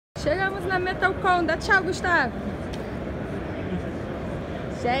Chegamos na Metalcon, dá tchau, Gustavo.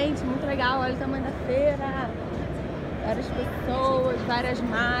 Gente, muito legal, olha o tamanho da feira. Várias pessoas, várias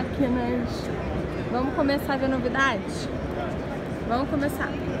máquinas. Vamos começar a ver novidades? Vamos começar.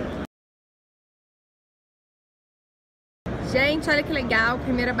 Gente, olha que legal,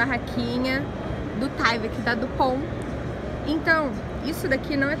 primeira barraquinha do Tyvek, da Dupont. Então, isso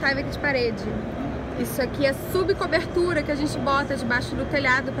daqui não é Tyvek de parede. Isso aqui é subcobertura que a gente bota debaixo do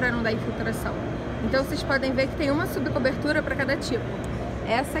telhado para não dar infiltração. Então vocês podem ver que tem uma subcobertura para cada tipo.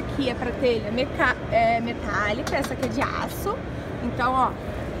 Essa aqui é para telha metálica, essa aqui é de aço. Então, ó,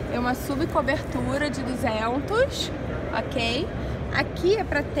 é uma subcobertura de 200, ok? Aqui é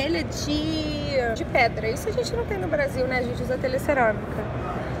para telha de pedra. Isso a gente não tem no Brasil, né? A gente usa telha cerâmica.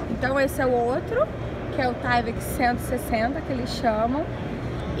 Então esse é o outro, que é o Tyvek 160, que eles chamam.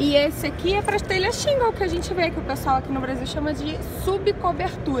 E esse aqui é para telha shingle, que a gente vê que o pessoal aqui no Brasil chama de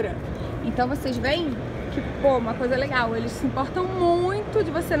subcobertura. Então vocês veem que, pô, uma coisa legal, eles se importam muito de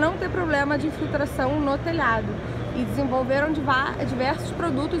você não ter problema de infiltração no telhado. E desenvolveram diversos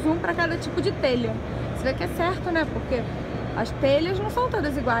produtos, um para cada tipo de telha. Você vê que é certo, né? Porque as telhas não são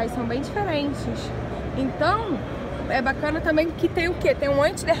todas iguais, são bem diferentes. Então, é bacana também que tem o quê? Tem um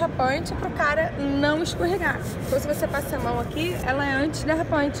antiderrapante para o cara não escorregar. Então, se você passa a mão aqui, ela é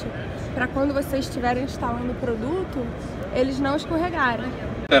antiderrapante. Para quando vocês estiverem instalando o produto, eles não escorregarem.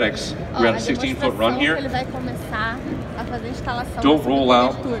 Aesthetics, we got a 16-foot run here. Ele vai começar a fazer a instalação. Don't roll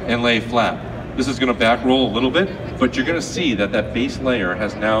out and lay flat. This is going to back roll a little bit, but you're going to see that that base layer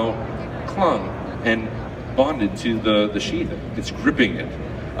has now clung and bonded to the sheathing. It's gripping it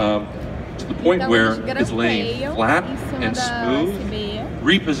to the point where it's laying flat and smooth.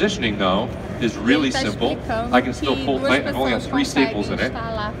 Repositioning though is really simple. I can still pull tight. I've only got 3 staples in it,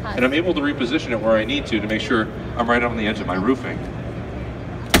 and I'm able to reposition it where I need to make sure I'm right on the edge of my roofing.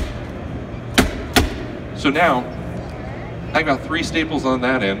 So now I got 3 staples on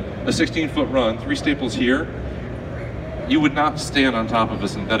that end, a 16-foot run, 3 staples here. You would not stand on top of a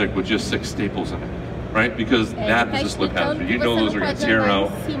synthetic with just 6 staples in it, right? Because that is a slip hazard. You know those are going to tear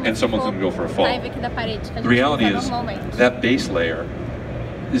out and someone's going to go for a fall. The reality is that base layer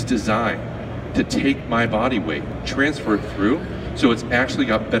is designed to take my body weight, transfer it through, so it's actually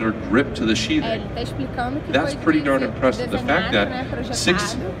got better grip to the sheathing. That's pretty darn impressive. The fact that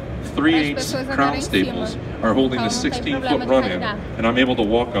 6 3/8 crown staples are holding the 16-foot run in, and I'm able to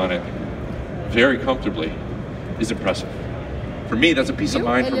walk on it very comfortably, is impressive. For me, that's a peace of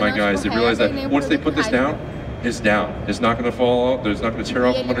mind for my guys. They realize that once they put this down, it's down. It's not going to fall out. It's not going to tear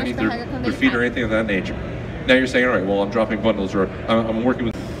off underneath their feet or anything of that nature. Now you're saying, all right, well, I'm dropping bundles, or I'm working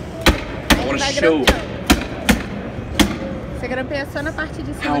with... I want to show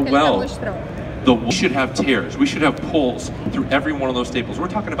how well we should have tears. We should have pulls through every one of those staples. We're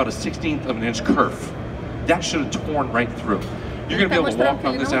talking about a 1/16 of an inch kerf. That should have torn right through. You're going to be able to walk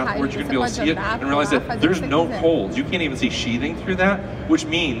on this afterwards, you're going to be able to see it and realize that there's no holes. You can't even see sheathing through that, which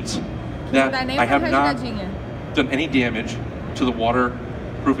means that I have not done any damage to the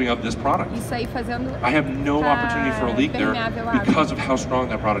waterproofing of this product. I have no opportunity for a leak there because of how strong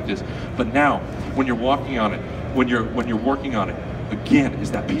that product is. But now, when you're walking on it, when you're working on it, again,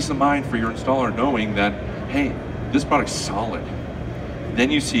 is that peace of mind for your installer knowing that, hey, this product's solid.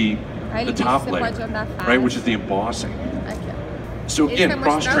 Then you see the top layer, right, which is the embossing. So again,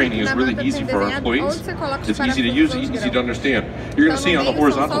 cross-training is really easy for our employees. It's easy to use, easy to understand. You're going to see on the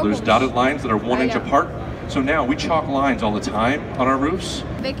horizontal, there's dotted lines that are 1 inch apart. So now we chalk lines all the time on our roofs.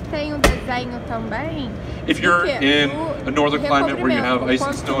 If you're in a northern climate where you have ice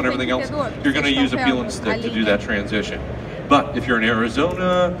and snow and everything else, you're going to use a peel and stick to do that transition. But if you're in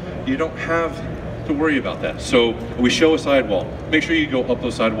Arizona, you don't have to worry about that. So we show a sidewall. Make sure you go up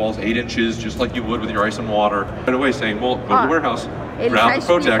those sidewalls 8 inches, just like you would with your ice and water. Right away saying, well, go to the warehouse, grab the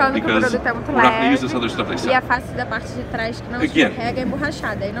Protect because we're not going to use this other stuff they sell. Again,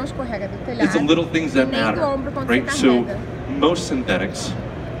 it's the little things that matter, right? So most synthetics,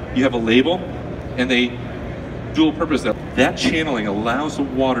 you have a label and they dual purpose. That channeling allows the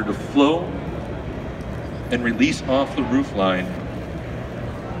water to flow and release off the roof line.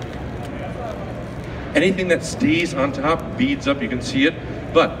 Anything that stays on top beads up, you can see it,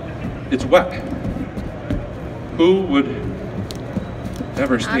 but it's wet. Who would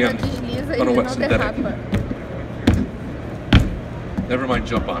ever stand on a wet synthetic? Never mind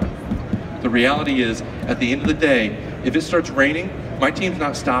jump on it. The reality is, at the end of the day, if it starts raining, my team's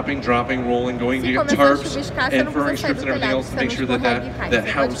not stopping, dropping, rolling, going to get tarps and furring strips and everything else to make sure that that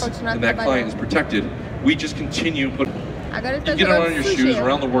house and that client is protected. We just continue putting. Agora ele tá You get jogando on your shoes sujeira.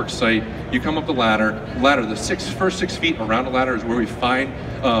 around the work site. You come up the ladder. The first 6 feet around the ladder is where we find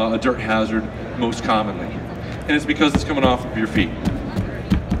a dirt hazard most commonly, and it's because it's coming off of your feet.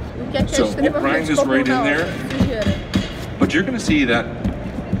 So we'll grind this right in there, but you're going to see that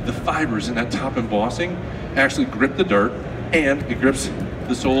the fibers in that top embossing actually grip the dirt, and it grips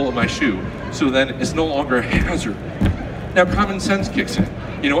the sole of my shoe. So then it's no longer a hazard. Now common sense kicks in.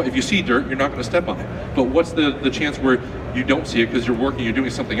 You know, if you see dirt, you're not going to step on it. But what's the chance where you don't see it because you're working, you're doing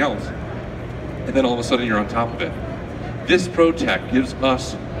something else, and then all of a sudden you're on top of it? This ProTech gives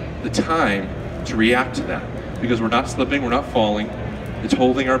us the time to react to that because we're not slipping, we're not falling. It's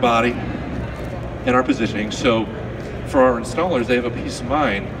holding our body and our positioning. So for our installers, they have a peace of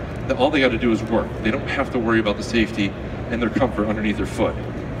mind that all they got to do is work. They don't have to worry about the safety and their comfort underneath their foot.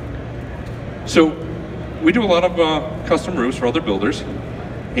 So we do a lot of custom roofs for other builders,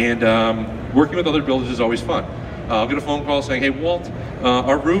 and working with other builders is always fun. I'll get a phone call saying, hey Walt,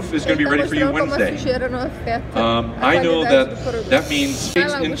 our roof is going to be ready for you Wednesday. I know that means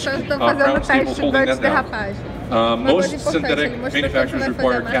ground staples holding that down. Most synthetic manufacturers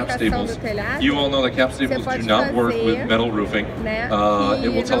require cap staples. You all know that cap staples do not work with metal roofing.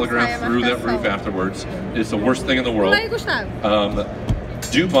 It will telegraph through that roof afterwards. It's the worst thing in the world.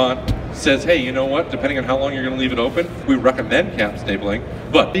 DuPont says, hey, you know what, depending on how long you're going to leave it open, we recommend cap stapling,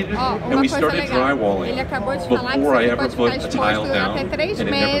 but, and we started drywalling before I ever put a tile down, and it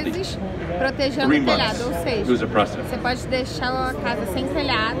never leaked. Protegendo 3 o telhado, ou months. It was impressive. Você pode deixar a casa sem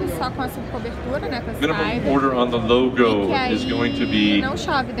telhado, só com a subcobertura, né, com a Minimum order on the logo is going to be não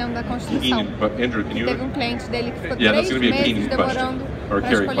chove dentro da construção. Andrew, can you? Teve cliente dele que ficou Yeah, that's 3 going to be a meses Keenan question, demorando or para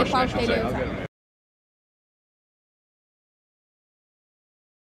Carrie escolher question, I qual should telha say. usar.